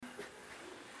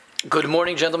Good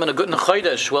morning, gentlemen. A good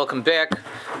Chodesh. Welcome back.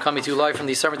 Coming to you live from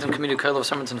the Somerton Community College of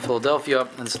Somerton, Philadelphia.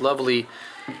 And this lovely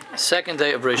second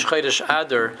day of Rosh Chodesh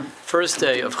Adar, first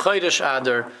day of Chodesh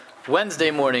Adar,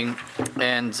 Wednesday morning,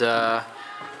 and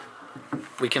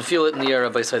we can feel it in the air.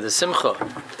 Rabbi said the Simcha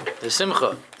is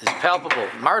palpable.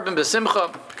 Marbin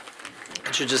b'Simcha.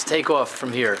 It should just take off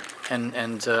from here and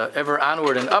ever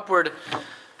onward and upward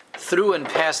through and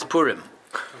past Purim,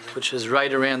 which is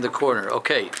right around the corner.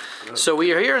 Okay, so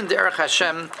we are here in Derech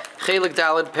Hashem, Chelik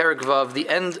Daled Perek Vav, the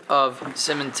end of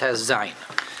Siman Tez Zayin.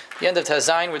 The end of Tez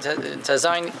Zayin, where Tez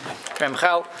Zayin,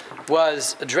 Ramchal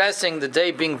was addressing the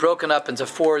day being broken up into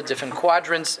four different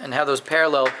quadrants and how those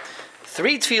parallel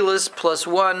three tefillas plus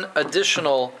one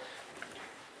additional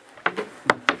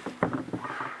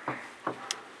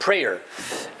prayer,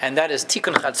 and that is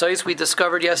Tikkun Chatzos. We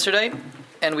discovered yesterday,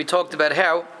 and we talked about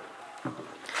how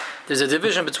there's a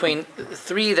division between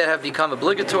three that have become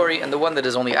obligatory and the one that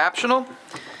is only optional,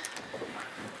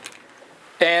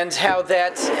 and how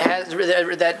that's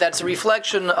a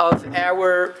reflection of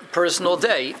our personal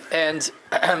day and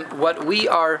what we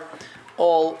are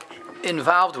all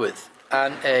involved with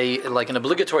on an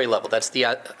obligatory level. That's the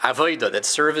avodah, that's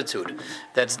servitude,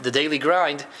 that's the daily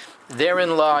grind.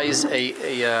 Therein lies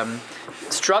a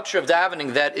structure of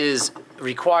davening that is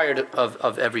required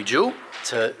of every Jew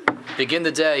to begin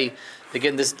this day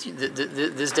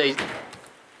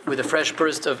with a fresh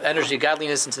burst of energy,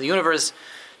 godliness into the universe,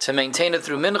 to maintain it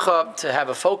through mincha, to have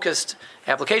a focused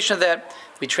application of that.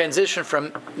 We transition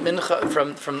from mincha,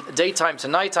 from daytime to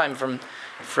nighttime,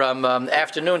 from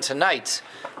afternoon to night,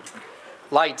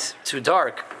 light to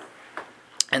dark,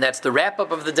 and that's the wrap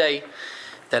up of the day.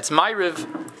 That's Ma'ariv.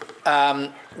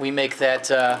 We make that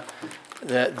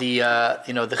the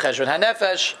Cheshvan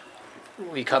HaNefesh.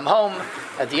 We come home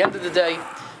at the end of the day,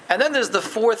 and then there's the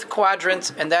fourth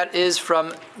quadrant, and that is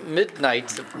from midnight,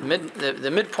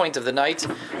 the midpoint of the night,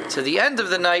 to the end of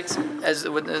the night as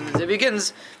it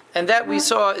begins. And that we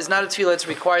saw is not a tefillah; it's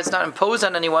required. It's not imposed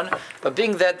on anyone. But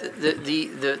being that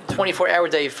the 24-hour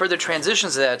day further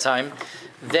transitions to that time,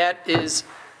 that is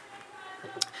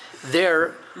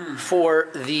there for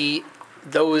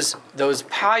those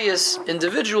pious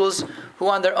individuals who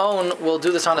on their own will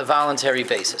do this on a voluntary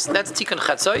basis. That's Tikkun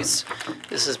Chatzos.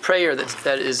 This is prayer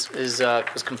that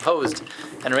was composed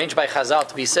and arranged by Chazal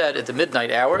to be said at the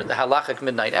midnight hour, the halachic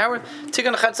midnight hour.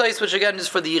 Tikkun Chatzos, which again is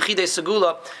for the Yechidei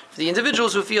Segula, for the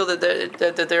individuals who feel that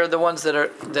they're the ones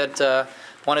that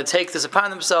want to take this upon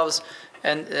themselves,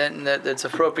 and that it's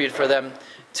appropriate for them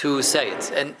to say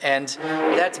it, and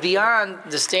that's beyond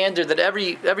the standard that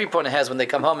every opponent has when they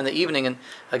come home in the evening. And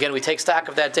again, we take stock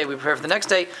of that day, we prepare for the next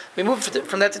day. We move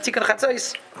from that to Tikkun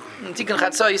Chatzos. Tikkun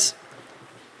Chatzos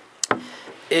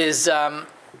is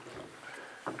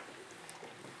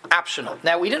optional.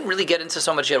 Now, we didn't really get into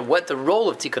so much yet what the role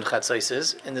of Tikkun Chatzos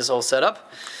is in this whole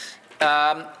setup,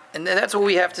 and that's what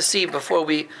we have to see before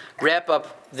we wrap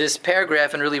up this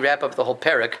paragraph and really wrap up the whole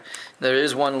perek. There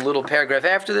is one little paragraph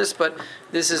after this, but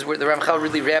this is where the Ramchal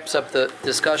really wraps up the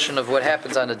discussion of what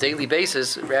happens on a daily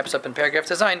basis. It wraps up in paragraph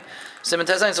Tezayin, Siman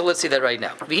Tezayin. So let's see that right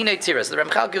now. V'hinei tiras. The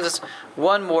Ramchal gives us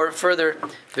one more further,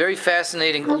 very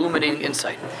fascinating, illuminating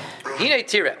insight. V'hinei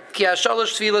tira ki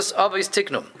hashalosh tfilas avos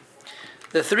tiknum.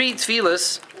 The three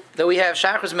tfilas that we have,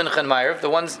 Shachris, Mincha, and Ma'ariv, the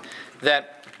ones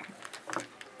that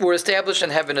were established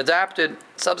and have been adopted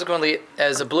subsequently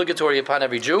as obligatory upon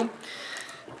every Jew,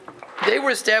 they were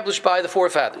established by the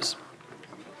forefathers.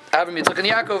 Avram, Yitzchak, and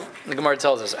Yaakov, the Gemara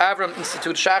tells us. Avram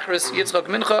instituted Shachris, Yitzchak,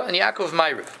 Mincha, and Yaakov,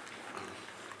 Ma'ariv.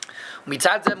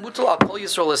 Mitzad zeh mutal al kol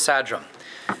Yisrael esadram.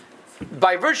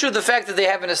 By virtue of the fact that they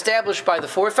have been established by the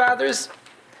forefathers,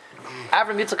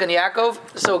 Avram, Yitzchak, and Yaakov,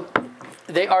 so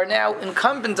they are now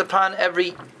incumbent upon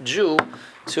every Jew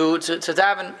to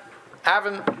daven.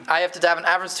 Avram, I have to daven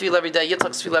Avram's tefillah every day,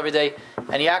 Yitzchak's tefillah every day,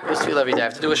 and Yaakov's tefillah every day. I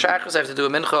have to do a Shachris, I have to do a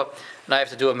Mincha, and I have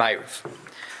to do a Ma'ariv.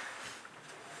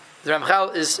 The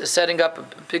Ramchal is setting up a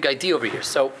big idea over here.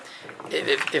 So,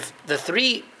 if the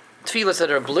three tefillahs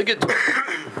that are obligatory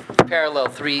parallel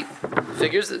three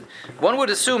figures, one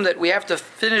would assume that we have to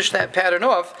finish that pattern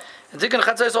off. And Tikkun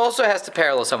Chatzos also has to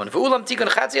parallel someone. V'ulam Tikkun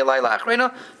Chatzos alayla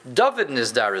achrena, Dovid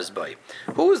nizdar is by.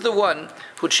 Who is the one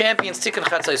who champions Tikkun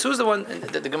Chatzos? Who's the one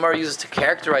that the Gemara uses to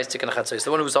characterize Tikkun Chatzos?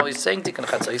 The one who's always saying Tikkun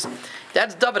Chatzos?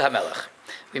 That's Dovid HaMelech.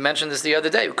 We mentioned this the other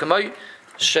day. K'may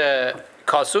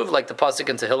Kasuv, like the pasuk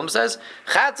in Tehillim says,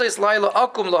 Chatzos layla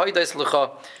akum lahaydais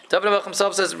l'cha. Dovid HaMelech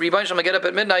himself says, Rebbeinu Shalom, I get up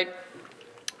at midnight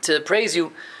to praise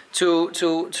you, to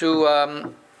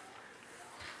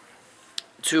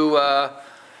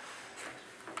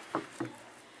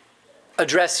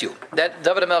address you. That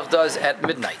Dovid HaMelech does at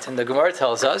midnight. And the Gemara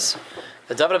tells us,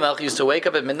 The Dovid HaMelech used to wake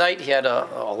up at midnight. He had an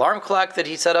alarm clock that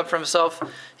he set up for himself.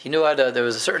 He knew there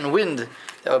was a certain wind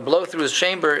that would blow through his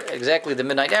chamber exactly the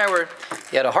midnight hour.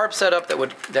 He had a harp set up that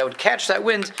would catch that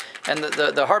wind, and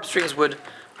the harp strings would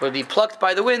be plucked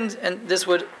by the wind, and this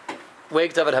would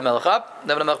wake Dovid HaMelech up.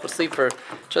 Dovid HaMelech would sleep for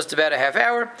just about a half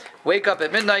hour, wake up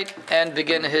at midnight, and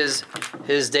begin his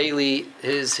daily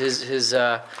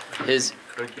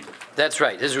that's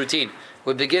right, his routine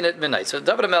would begin at midnight. So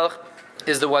Dovid HaMelech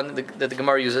is the one that the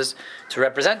Gemara uses to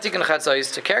represent Tikkun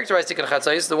Chatzos, to characterize Tikkun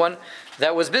Chatzos, the one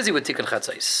that was busy with Tikkun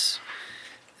Chatzos.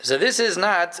 So this is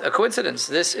not a coincidence.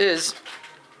 This is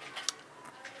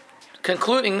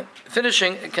continuing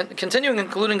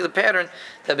the pattern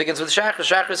that begins with Shachar.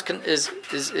 Shachar is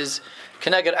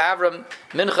Keneged Avram,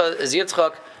 Mincha is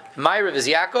Yitzchak, Ma'ariv is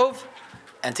Yaakov,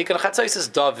 and Tikkun Chatzos is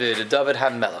Dovid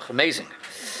HaMelech. Amazing.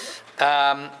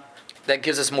 That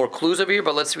gives us more clues over here,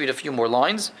 but let's read a few more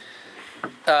lines. He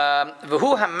is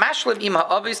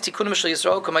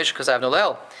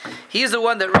the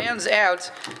one that rounds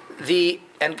out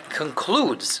and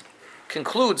concludes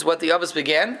what the Avos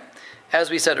began,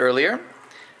 as we said earlier.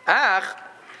 So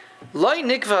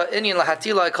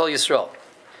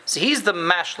he's the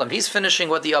mashlam. He's finishing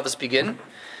what the Avos begin.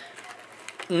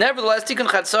 Nevertheless, Tikkun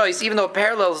Chatzos, even though it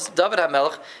parallels Dovid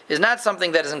HaMelech, is not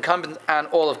something that is incumbent on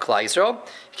all of Klal Yisrael.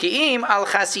 Ki'im al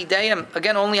chasideim,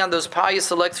 again, only on those pious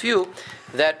select few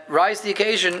that rise to the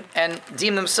occasion and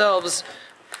deem themselves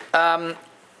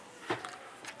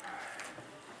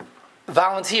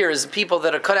volunteers, people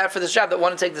that are cut out for this job, that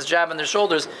want to take this job on their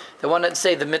shoulders, that want to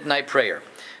say the midnight prayer.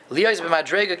 Liyos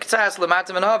b'madrega k'tzas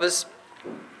l'matam and Avos,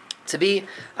 to be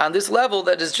on this level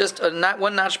that is just not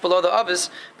one notch below the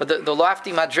Avos, but the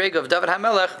lofty madrega of Dovid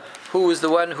HaMelech, who is the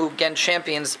one who again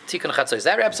champions Tikkun Chatzos.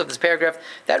 That wraps up this paragraph.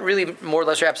 That really more or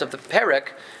less wraps up the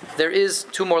perek. There is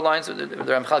two more lines. The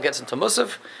Ramchal gets into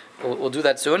Musaf. We'll do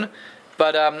that soon.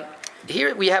 But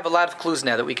here we have a lot of clues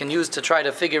now that we can use to try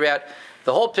to figure out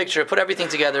the whole picture, put everything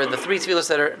together, the three tefillas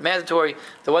that are mandatory,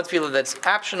 the one tefillah that's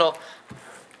optional,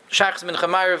 Shachas Mincha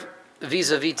Ma'ariv,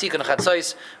 vis-a-vis Tikkun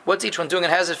Chatzos. What's each one doing,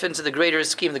 and how does it fit into the greater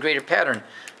scheme, the greater pattern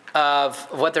of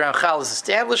what the Ramchal has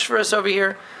established for us over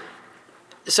here?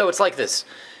 So it's like this.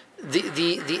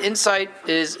 The insight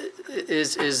is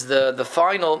the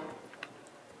final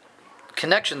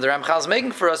connection the Ramchal is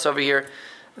making for us over here,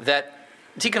 that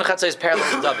Tikkun Chatzos is parallel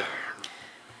to Dovid.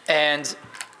 And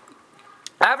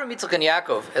Avram, Yitzchak, and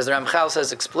Yaakov, as the Ramchal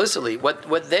says explicitly,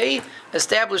 what they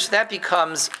establish, that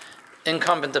becomes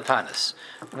incumbent upon us.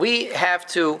 We have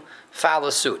to follow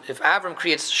suit. If Avram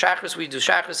creates Shachris, we do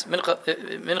Shachris.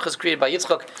 Mincha is created by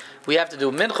Yitzchak, we have to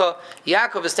do Mincha.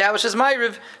 Yaakov establishes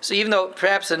Ma'ariv, so even though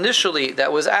perhaps initially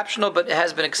that was optional, but it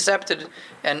has been accepted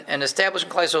and established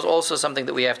in Klal Yisrael is also something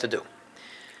that we have to do.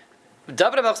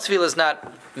 Dovid HaMelech's tefillah is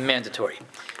not mandatory.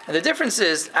 And the difference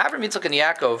is, Avram, Yitzchak, and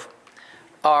Yaakov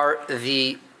are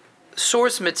the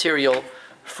source material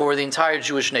for the entire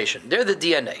Jewish nation. They're the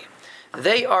DNA.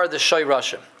 They are the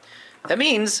Shoyrashim. That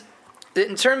means that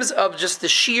in terms of just the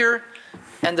sheer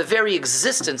and the very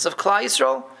existence of Klal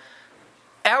Yisrael,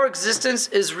 our existence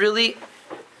is really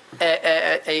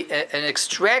an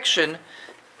extraction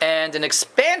and an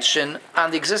expansion on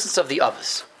the existence of the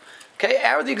Avos. Okay,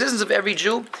 the existence of every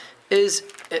Jew is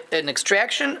an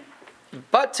extraction,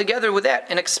 but together with that,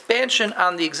 an expansion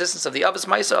on the existence of the Avos.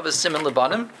 Ma'isa Avos Siman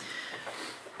Lebanim.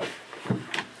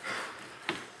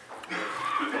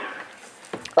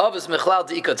 Avos Mechlal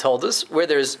Deika told us, where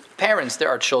there's parents, there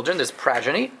are children, there's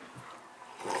progeny.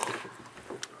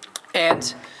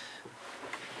 And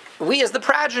we as the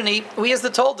progeny, we as the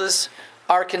Toldus,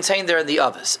 are contained there in the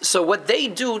Avos. So what they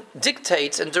do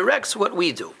dictates and directs what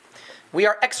we do. We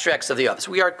are extracts of the Avos.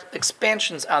 We are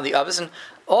expansions on the Avos, and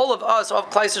all of us, all of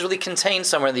Klal Yisrael, really contained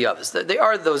somewhere in the Avos. They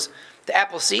are the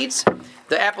apple seeds.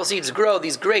 The apple seeds grow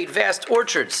these great, vast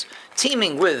orchards,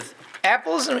 teeming with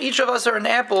apples, and each of us are an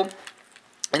apple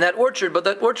in that orchard, but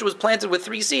that orchard was planted with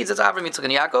three seeds. That's Avram, Yitzchak,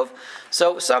 and Yaakov.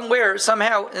 So somewhere,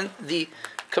 somehow, in the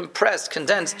compressed,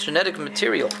 condensed genetic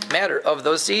matter of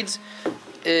those seeds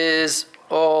is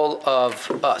all of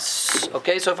us.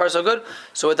 Okay, so far so good.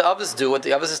 So what the Avos do, what the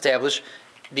Avos establish,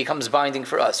 becomes binding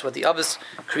for us. What the Avos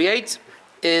create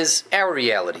is our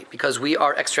reality, because we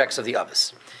are extracts of the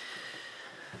Avos.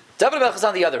 Dovid HaMelech is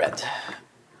on the other end.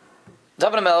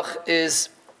 Dovid HaMelech is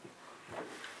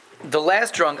the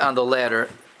last rung on the ladder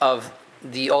of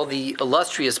all the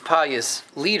illustrious, pious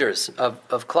leaders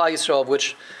of Klal Yisrael, of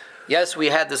which, yes, we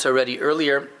had this already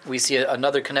earlier. We see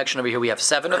another connection over here. We have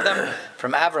 7 of them,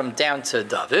 from Avram down to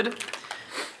Dovid.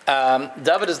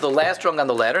 Dovid is the last rung on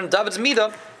the ladder, and David's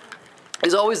midah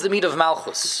is always the midah of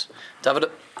Malchus. Malcha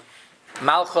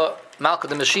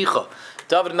de Mashiach.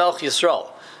 Dovid Melech Yisrael.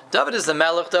 Dovid is the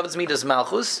Melech, Dovid's Midah is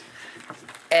Malchus,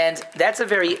 and that's a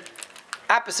very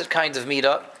opposite kind of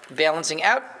Midah, balancing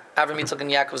out Avram, Yitzchak, and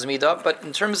Yaakov's Midah, but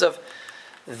in terms of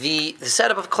the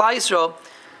setup of Klal Yisrael,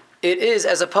 it is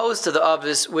as opposed to the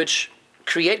Avos, which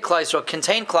create Klal Yisrael,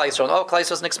 contain Klal Yisrael, and all Klal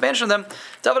Yisrael is an expansion of them.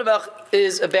 Dovid Melech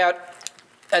is about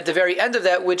at the very end of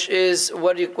that, which is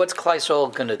what's Klal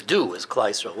Yisrael going to do as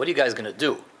Klal Yisrael? What are you guys going to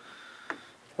do?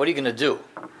 What are you going to do?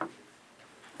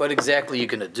 What exactly are you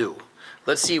going to do?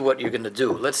 Let's see what you're going to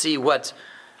do. Let's see what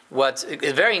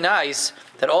it's very nice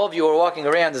that all of you are walking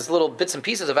around as little bits and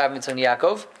pieces of Avram, Yitzchak, and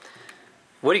Yaakov.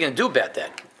 What are you going to do about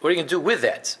that? What are you going to do with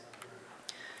that?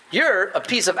 You're a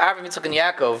piece of Avram, Yitzchak, and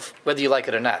Yaakov, whether you like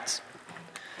it or not.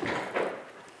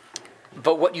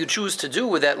 But what you choose to do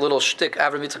with that little shtick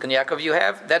Avram, Yitzchak, and Yaakov you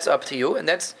have, that's up to you, and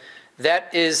that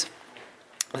is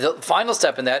the final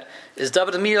step in that is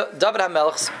Dovid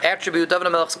HaMelech's attribute, Dovid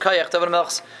HaMelech's koyach, Dovid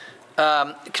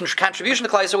HaMelech's contribution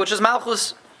to Klal Yisrael, which is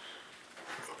Malchus.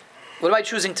 What am I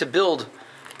choosing to build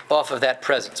off of that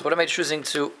presence? What am I choosing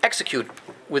to execute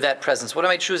with that presence? What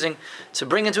am I choosing to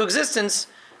bring into existence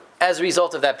as a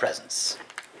result of that presence?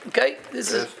 Okay,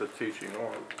 this is the teaching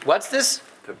on. What's this?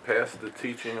 To pass the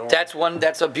teaching on.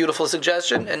 That's a beautiful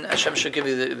suggestion, and Hashem should give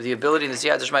you the ability and the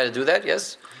siyad d'shmaya to do that.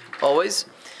 Yes, always.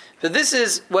 But this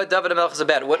is what Dovid HaMelech is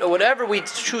about. Whatever we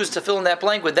choose to fill in that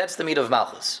blank with, that's the meat of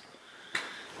Malchus.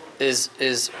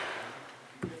 Is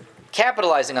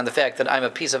capitalizing on the fact that I'm a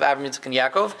piece of Avram, Yitzchak, and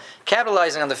Yaakov,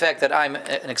 capitalizing on the fact that I'm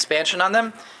an expansion on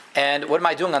them, and what am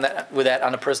I doing with that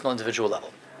on a personal, individual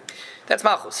level? That's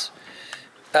Malchus.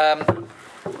 So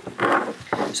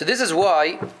this is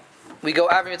why we go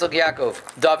Avram, Yitzchak, Yaakov,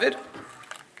 Dovid.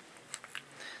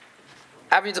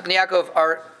 Avram, Yitzchak, and Yaakov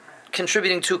are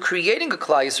contributing to creating a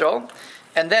Klal Yisrael,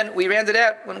 and then we round it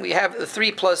out when we have the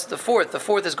 3 plus the 4th. The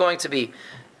 4th is going to be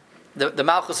the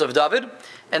Malchus of Dovid,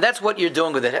 and that's what you're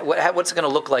doing with it. What's it going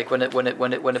to look like when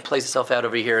it plays itself out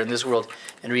over here in this world,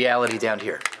 in reality down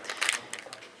here?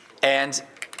 And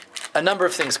a number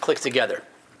of things click together.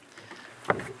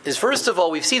 Is first of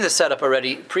all, we've seen this setup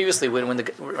already previously when the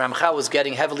Ramchal was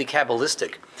getting heavily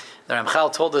Kabbalistic. The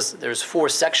Ramchal told us there's 4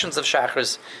 sections of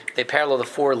Shachris. They parallel the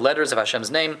 4 letters of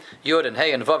Hashem's name, Yud and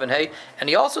Hey and Vav and Hey. And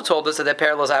he also told us that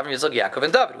parallels Avram, Yitzchak, Yaakov,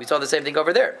 and Dovid. We saw the same thing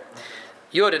over there.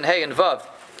 Yud and Hey and Vav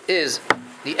is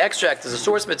the extract, is the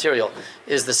source material,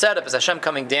 is the setup, is Hashem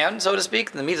coming down, so to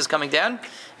speak, the meat is coming down.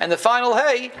 And the final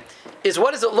Hey is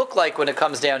what does it look like when it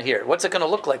comes down here? What's it going to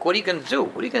look like? What are you going to do?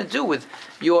 What are you going to do with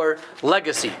your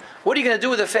legacy? What are you going to do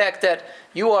with the fact that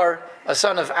you are a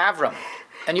son of Avram?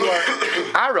 And you are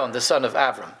Aaron, the son of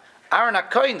Avram. Aaron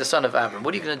HaKohen, the son of Avram.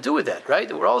 What are you going to do with that,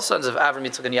 right? We're all sons of Avram,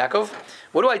 Yitzchak, and Yaakov.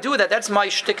 What do I do with that? That's my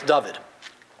shtick Dovid.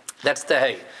 That's the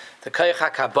Hey, the Koyach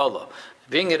HaKabbalah.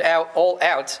 Bring it all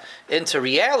out into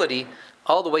reality,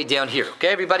 all the way down here. Okay,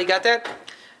 everybody got that?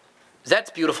 That's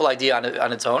a beautiful idea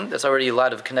on its own. There's already a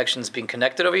lot of connections being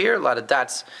connected over here, a lot of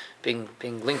dots being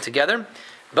linked together.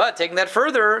 But taking that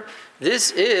further,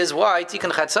 this is why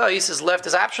Tikkun Chatzos is left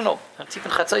as optional.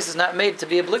 Tikkun Chatzos is not made to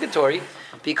be obligatory,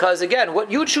 because again,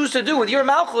 what you choose to do with your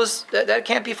Malchus, that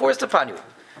can't be forced upon you.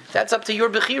 That's up to your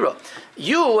Bechira.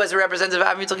 You, as a representative of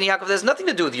Avram, Yitzchak, and Yaakov, that has nothing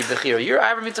to do with your Bechira. You're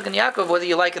Avram, Yitzchak, and Yaakov, whether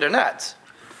you like it or not.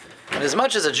 And as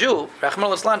much as a Jew,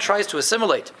 Rachmana litzlan, tries to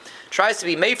assimilate, tries to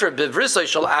be made for Bivrisoi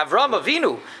Shel Avram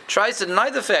Avinu, tries to deny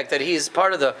the fact that he's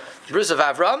part of the bris of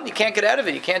Avram, you can't get out of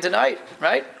it, you can't deny it,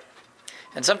 right?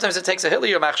 And sometimes it takes a Hilli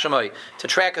Yomach Shemai to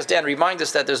track us down, remind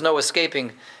us that there's no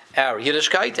escaping our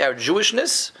Yiddishkeit, our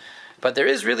Jewishness, but there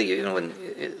is really, when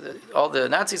all the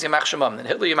Nazis Yomach Shemam, and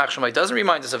Hitler Yomach Shemai doesn't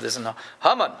remind us of this, and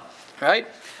Haman, right?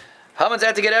 Haman's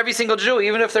had to get every single Jew,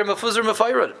 even if they're mefuzar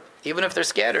mefayrad, even if they're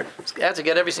scattered. He's had to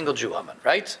get every single Jew, Haman,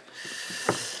 right?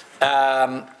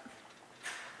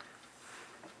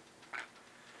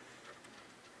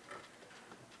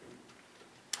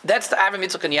 That's the Avram,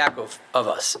 Yitzchak, and Yaakov of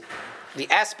us. The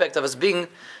aspect of us being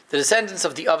the descendants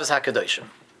of the Avos HaKadoshim.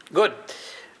 Good.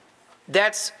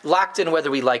 That's locked in whether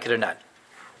we like it or not.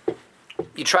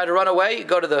 You try to run away, you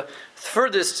go to the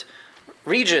furthest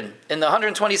region in the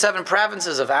 127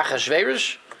 provinces of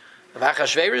Achashverosh.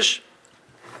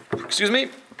 Excuse me.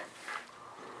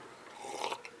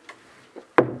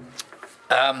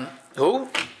 Who?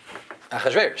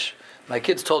 Achashverosh. My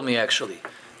kids told me actually.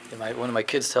 One of my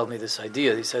kids told me this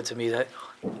idea. He said to me that,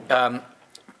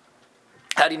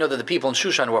 how do you know that the people in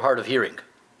Shushan were hard of hearing?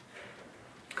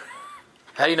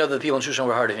 How do you know that the people in Shushan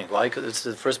were hard of hearing? Why? Because it's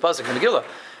the first pasuk in the Megillah.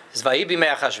 It's Vayibi me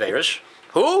Achashverosh.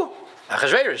 Who?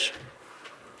 Achashverosh.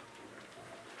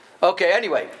 Okay,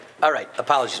 anyway. All right.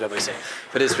 Apologies, Rabbi say.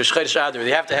 But it's for Chodesh Adar.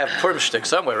 They have to have Purim shtick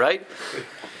somewhere, right?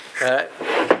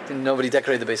 Nobody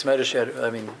decorated the Beis Medrash yet. I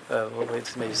mean, we'll wait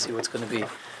to maybe see what's going to be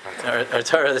our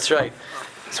Torah. That's right.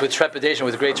 It's with trepidation,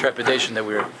 with great trepidation, that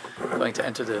we're going to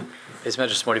enter the Beis Medrash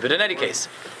this morning. But in any case,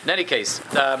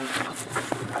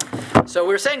 so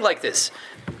we're saying like this: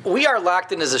 we are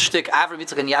locked in as a shtick, Avram,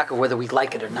 Yitzchak, and Yaakov, whether we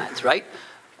like it or not, right?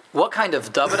 What kind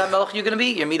of Dovid HaMelech you're going to be?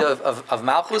 You're made of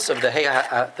Malchus, of the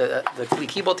Kli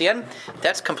Kibot at the end.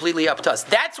 That's completely up to us.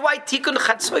 That's why Tikkun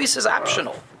Chatzos is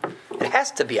optional. It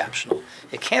has to be optional.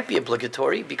 It can't be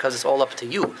obligatory because it's all up to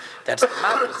you. That's the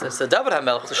Malchus. That's the Dovid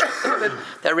HaMelech, the Dovid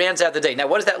that runs out the day. Now,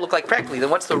 what does that look like practically? Then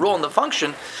what's the role and the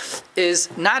function? Is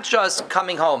not just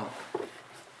coming home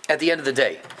at the end of the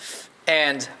day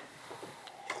and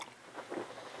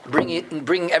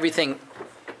bringing everything.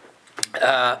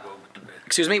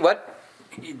 Excuse me, what?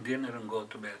 Eat dinner and go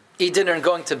to bed. Eat dinner and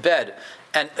going to bed.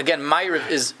 And again, Ma'ariv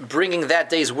is bringing that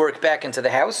day's work back into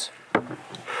the house.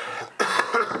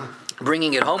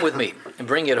 Bringing it home with me.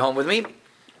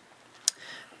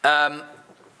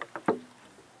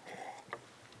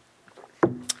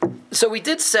 So we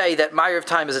did say that Ma'ariv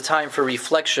time is a time for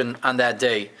reflection on that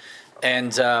day.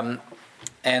 And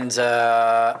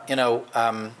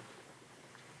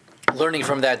learning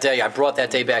from that day. I brought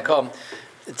that day back home.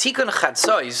 Tikkun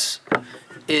Chatzos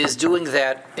is doing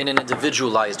that in an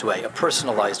individualized way, a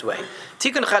personalized way.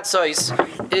 Tikkun Chatzos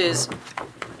is,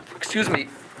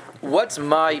 what's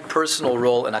my personal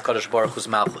role in HaKadosh Baruch Hu's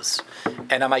Malchus?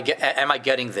 And am I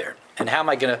getting there? And how am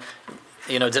I going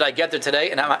to, did I get there today?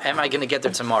 And am I going to get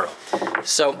there tomorrow?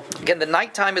 So, again, the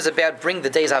nighttime is about bring the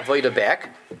day's Avodah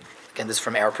back. Again, this is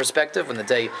from our perspective, when the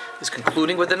day is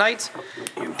concluding with the night.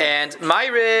 And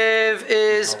Ma'ariv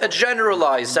is a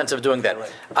generalized sense of doing that.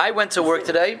 I went to work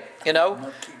today,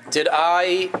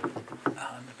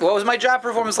 what was my job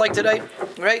performance like today?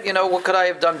 Right? What could I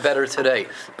have done better today?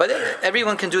 But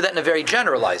everyone can do that in a very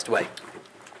generalized way.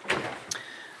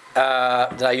 Did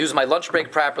I use my lunch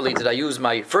break properly? Did I use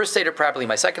my first Seder properly,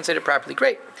 my second Seder properly?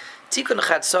 Great. Tikkun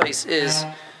Chatzos is...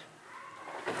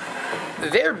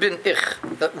 Wer bin ich?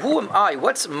 Who am I?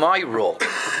 What's my role?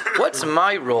 What's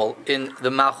my role in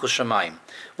the Malchus Shamayim?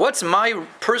 What's my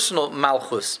personal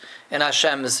Malchus in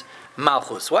Hashem's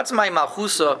Malchus? What's my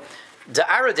Malchusa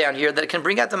Da'ara down here that can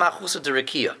bring out the Malchusa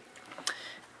Derekia?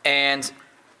 And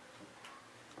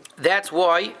that's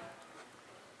why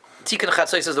Tikkun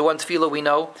Chatzos is the one tefillah we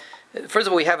know. First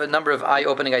of all, we have a number of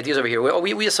eye-opening ideas over here.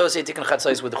 We associate Tikkun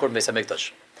Chatzos with the Churban Beis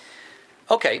HaMikdash.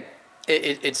 Okay,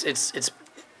 it's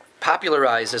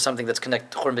popularized as something that's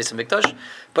connected to Churban Beis HaMikdash,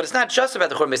 but it's not just about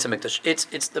the Churban Beis HaMikdash.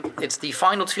 It's the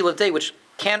final tefillah of the day, which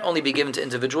can only be given to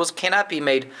individuals, cannot be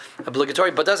made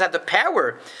obligatory, but does have the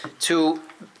power to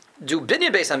do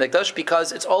binyan Beis HaMikdash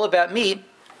because it's all about me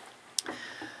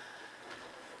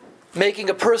making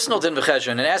a personal din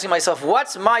v'cheshbon and asking myself,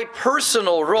 what's my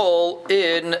personal role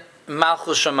in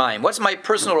Malchus Shamayim? What's my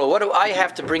personal role? What do I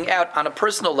have to bring out on a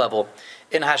personal level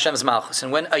in Hashem's Malchus?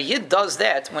 And when a Yid does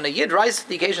that, when a Yid rises to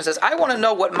the occasion and says, I want to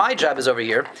know what my job is over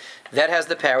here, that has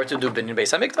the power to do binyan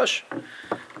Beis HaMikdash.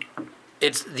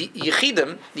 It's the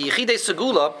Yechidim, the Yechidei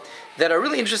Segula, that are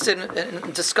really interested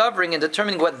in discovering and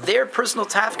determining what their personal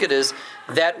tafkid is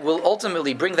that will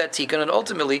ultimately bring that tikkun and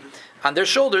ultimately, on their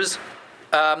shoulders,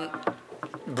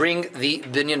 bring the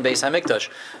binyan Beis HaMikdash.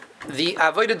 The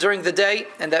avodah during the day,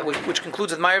 and that which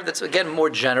concludes with Ma'ariv, that's again more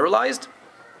generalized.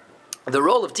 The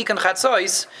role of Tikkun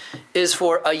Chatzos is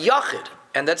for a Yachid,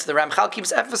 and that's the Ramchal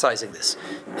keeps emphasizing this.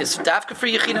 It's dafka for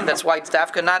Yechidim, that's why it's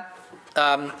dafka not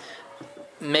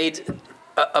made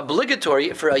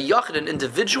obligatory for a Yachid, an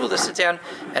individual, to sit down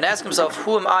and ask himself,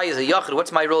 who am I as a Yachid?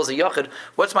 What's my role as a Yachid?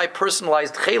 What's my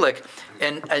personalized chelik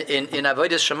in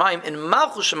Avodas Shamayim, in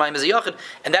Malchus Shamayim as a Yachid?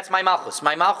 And that's my Malchus.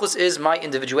 My Malchus is my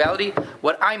individuality,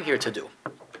 what I'm here to do.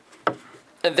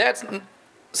 And that's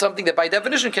something that by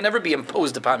definition can never be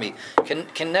imposed upon me,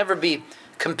 can never be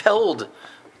compelled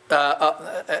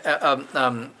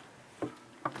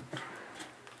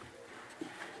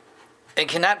and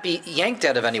cannot be yanked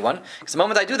out of anyone. Because the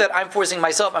moment I do that, I'm imposing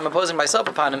myself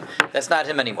upon him. That's not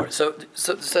him anymore. So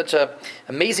such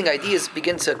amazing ideas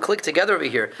begin to click together over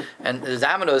here, and the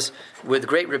dominoes with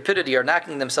great rapidity are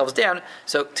knocking themselves down.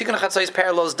 So Tikkun Chatzos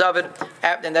parallels Dovid,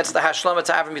 and that's the Hashlama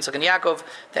to Avram, Yitzchak, and Yaakov.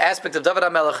 The aspect of Dovid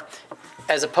HaMelech,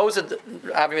 as opposed to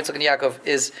Avram, Yitzchak, and Yaakov,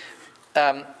 is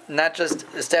not just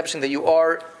establishing that you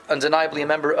are undeniably a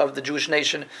member of the Jewish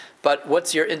nation, but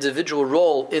what's your individual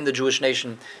role in the Jewish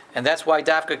nation? And that's why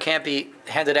Dafka can't be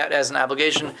handed out as an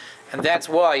obligation, and that's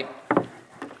why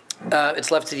it's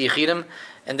left to the Yechidim,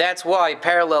 and that's why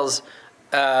parallels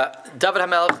Dovid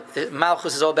HaMelech,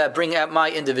 Malchus is all about bringing out my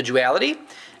individuality,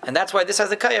 and that's why this has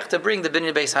the kayach to bring the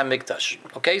binyan Beis HaMikdash.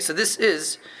 Okay, so this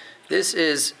is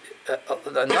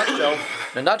in a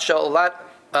nutshell, a lot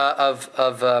of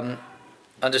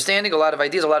understanding, a lot of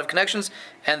ideas, a lot of connections,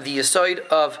 and the aside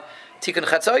of Tikkun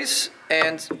Chatzos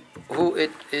and who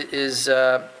it is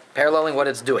paralleling what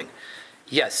it's doing.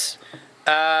 Yes.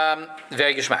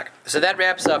 Very geschmack. So that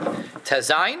wraps up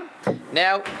Tezayin.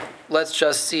 Now let's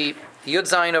just see Yud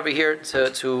Zayin over here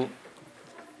to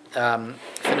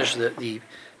finish the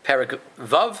Parak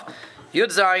Vav. Yud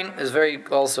Zayin is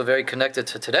also very connected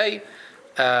to today.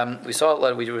 We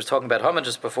saw we were talking about Haman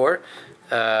just before.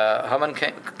 Haman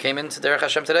came into Derech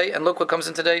Hashem today, and look what comes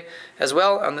in today as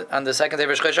well. On the second day of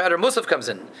Rosh Chodesh Adar, Musaf comes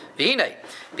in. V'hinei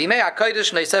b'mei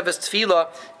hakodesh neiseves tefila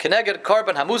keneged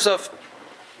korban hamusaf.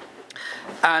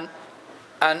 On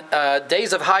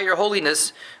days of higher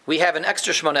holiness, we have an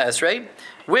extra Shemona Esrei,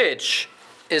 which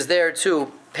is there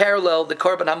to parallel the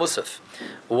korban hamusaf.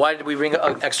 Why did we bring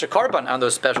an extra korban on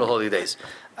those special holy days?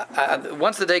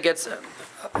 Once the day gets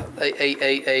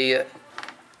a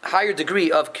higher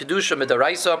degree of kedusha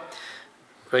midaraisa,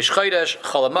 Rosh Chodesh,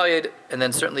 Chol HaMoed, and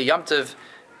then certainly Yom Tov,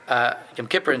 Yom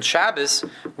Kippur, and Shabbos,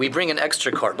 we bring an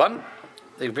extra korban.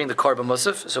 They bring the korban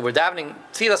musaf. So we're davening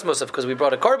tfilas musaf because we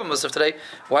brought a korban musaf today.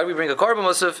 Why do we bring a korban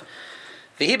musaf?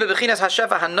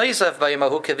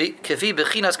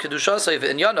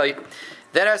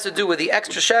 That has to do with the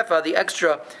extra shefa, the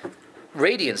extra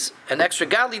radiance and extra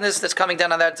godliness that's coming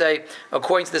down on that day,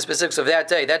 according to the specifics of that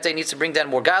day. That day needs to bring down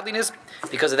more godliness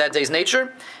because of that day's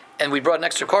nature, and we brought an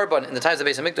extra korban in the times of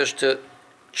Beis HaMikdash to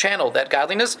channel that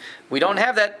godliness. We don't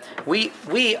have that. We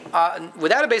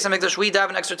without a Beis HaMikdash, we have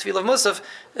an extra tefillah of musaf,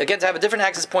 again to have a different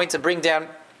access point to bring down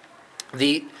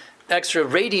the extra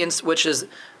radiance, which is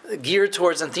geared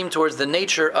towards and themed towards the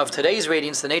nature of today's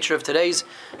radiance, the nature of today's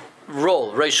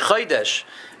role. Rosh Chodesh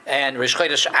and Rosh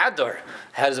Chodesh Adar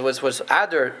was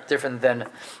Adar different than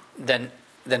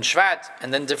Shvat,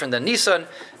 and then different than Nisan.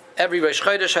 Every Rosh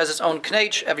Chodesh has its own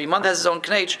knech. Every month has its own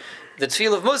knech. The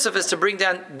tefillah of Musaf is to bring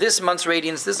down this month's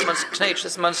radiance, this month's knech,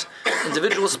 this month's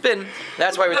individual spin.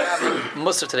 That's why we're having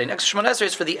Musaf today. Next Shemona Esrei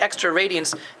is for the extra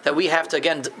radiance that we have to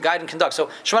again guide and conduct.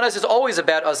 So Shemona Esrei is always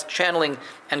about us channeling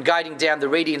and guiding down the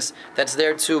radiance that's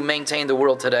there to maintain the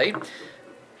world today.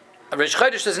 Rosh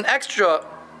Chodesh is an extra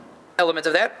element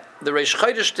of that. The Rosh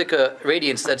Chodesh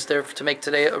radiance that's there to make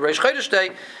today a Rosh Chodesh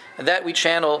day, and that we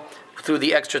channel through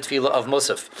the extra tefillah of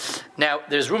Musaf. Now,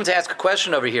 there's room to ask a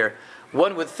question over here.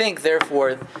 One would think,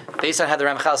 therefore, based on how the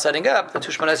Ramchal is setting up, the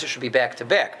two Shemona Esrei should be back to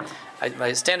back.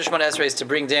 My standard Shemona Esrei is to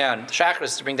bring down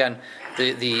Shachris, to bring down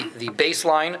the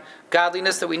baseline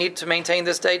godliness that we need to maintain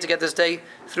this day, to get this day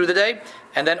through the day.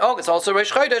 And then, it's also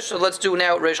Rosh Chodesh, so let's do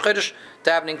now Rosh Chodesh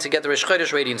davening to get the Rosh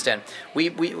Chodesh radiance down. We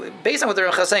based on what the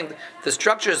Ramchal is saying, the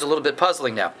structure is a little bit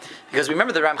puzzling now. Because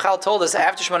remember, the Ramchal told us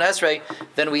after Shemona Esrei,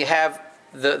 then we have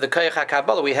the Koyach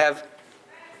HaKabbalah, we have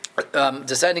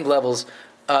descending levels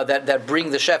that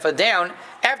bring the Shefa down.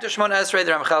 After Shemona Esrei,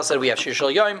 the Ramchal said we have Shir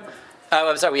Shel Yom.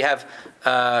 We have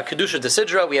Kedusha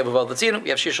Desidra, we have Uval Datzin, we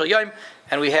have Shir Shel Yom,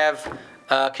 and we have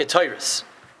Ketairis.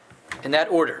 In that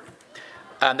order.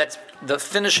 That's the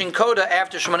finishing coda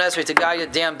after Shemona Esrei to guide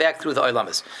it down back through the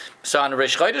Olamas. So on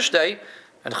Rosh Chodesh Day,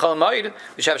 and Chol Moed,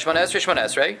 we should have Shemona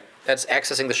Esrei. That's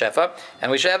accessing the Shefa.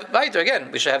 And we should have,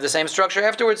 we should have the same structure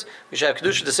afterwards. We should have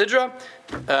Kedusha Desidra,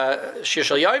 Shir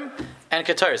Shel Yom, and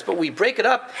Ketairis. But we break it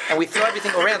up and we throw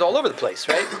everything around all over the place,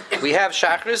 right? We have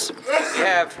Shachris, we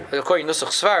have, according to Nusach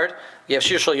Svard, we have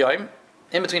Shir Shel Yom,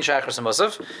 in between Shachris and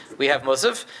Musaf. We have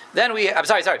Musaf. Then we have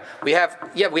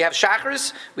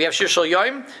Shachris, we have Shir Shel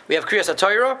Yom, we have Kriyas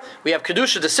HaTorah, we have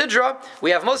Kedusha Desidra, we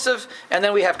have Musaf, and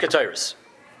then we have Ketairis.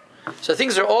 So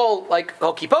things are all like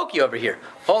hokey pokey over here,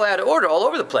 all out of order, all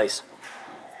over the place.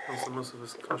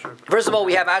 First of all,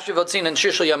 we have Ashri Votzin and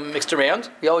Shir Shel Yom mixed around.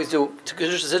 We always do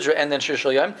Kedusha Desidra and then Shir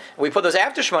Shel Yom. We put those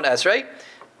after Shemona Esrei.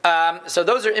 So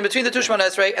those are in between the two Shemona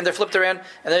Esrei, and they're flipped around,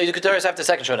 and then you do Ketairis after the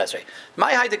second Shemona Esrei.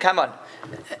 My height to come on,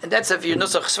 and that's if you're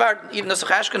Nusach Svard, even Nusach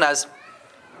Ashkenaz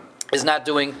is not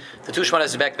doing the two Shemona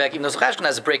Esrei back to back. Even Nusach Ashkenaz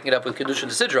is breaking it up with Kedusha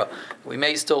Desidra. We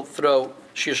may still throw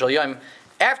Shir Shel Yom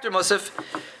after Musaf,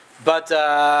 but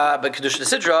Kedusha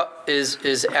Desidra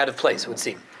is out of place, it would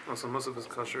seem. Also, Musaf is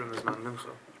kosher in the Zman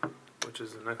Mincha, which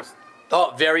is the next.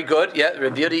 Oh, very good. Yeah,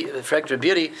 Rabbi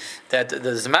that the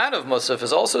Zman of Musaf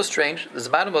is also strange. The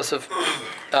Zman of Musaf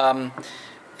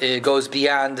it goes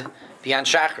beyond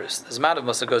Shachris. The Zman of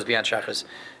Musaf goes beyond Shachris.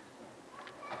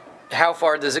 How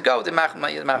far does it go? The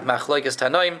Machloikas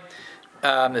Tanoim.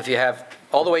 If you have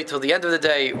all the way till the end of the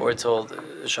day or till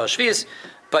Shal Shvius,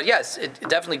 but yes, it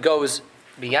definitely goes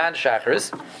beyond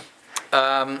Shachris.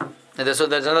 And there's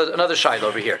another shaila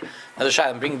over here. Another shaila.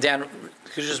 I'm bringing down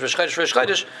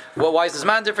Well, why is the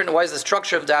Zman different? Why is the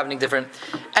structure of davening different?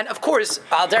 And of course,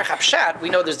 al derech hapshat, we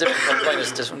know there's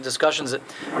different discussions that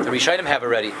the Rishonim have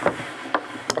already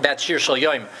about Shir Shal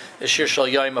Yom. Is Shir Shal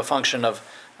Yom a function of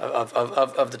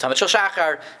the Tamid Shel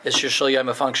Shachar? Is Shir Shal Yom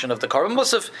a function of the Korban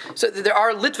Musaf? So there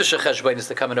are Litvish cheshbonos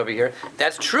that come in over here.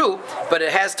 That's true, but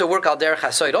it has to work al derech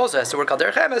hasoid also, has to work al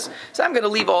derech emes. So I'm going to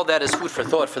leave all that as food for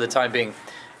thought for the time being.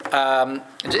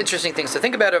 Interesting things to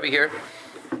think about over here.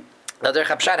 Al derech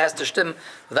hapshat has to stim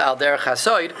with al derech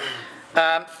hasoid,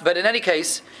 but in any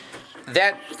case,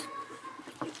 that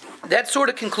sort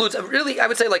of concludes. Really, I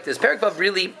would say like this: Perek Vav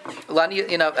really, not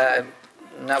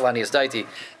Lanias Daiti.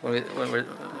 When we're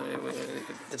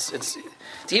it's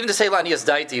even to say Lanias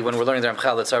Daiti when we're learning the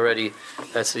Ramchal,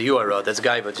 that's the Yuara, that's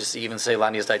Gai, but just to even say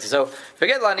Lanias Daiti. So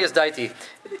forget Lanias Daiti.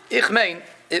 Ich mein,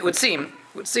 it would seem,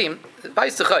 that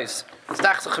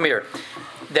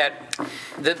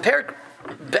the Perek,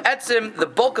 the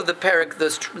bulk of the Perek,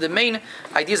 the main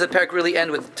ideas of the Perek really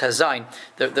end with Tazayin.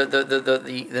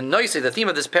 The noise, the theme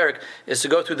of this Perek is to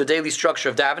go through the daily structure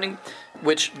of davening,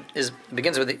 which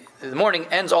begins with the morning,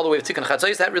 ends all the way with Tikkun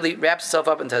Chatzos. That really wraps itself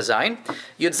up in Tazayin.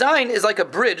 Yud Zayin is like a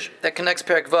bridge that connects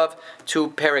Perek Vav to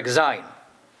Perek Zayin.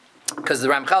 Because the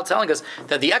Ramchal telling us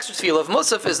that the extra tefillah of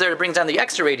Musaf is there to bring down the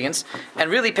extra radiance,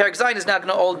 and really Perek Zayin is not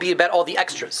going to all be about all the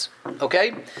extras.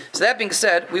 Okay? So that being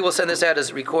said, we will send this out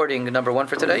as recording number 1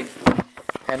 for today.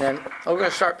 And then we're going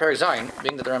to start Perek Zayin,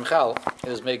 being that the Ramchal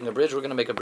is making a bridge, we're going to make a bridge.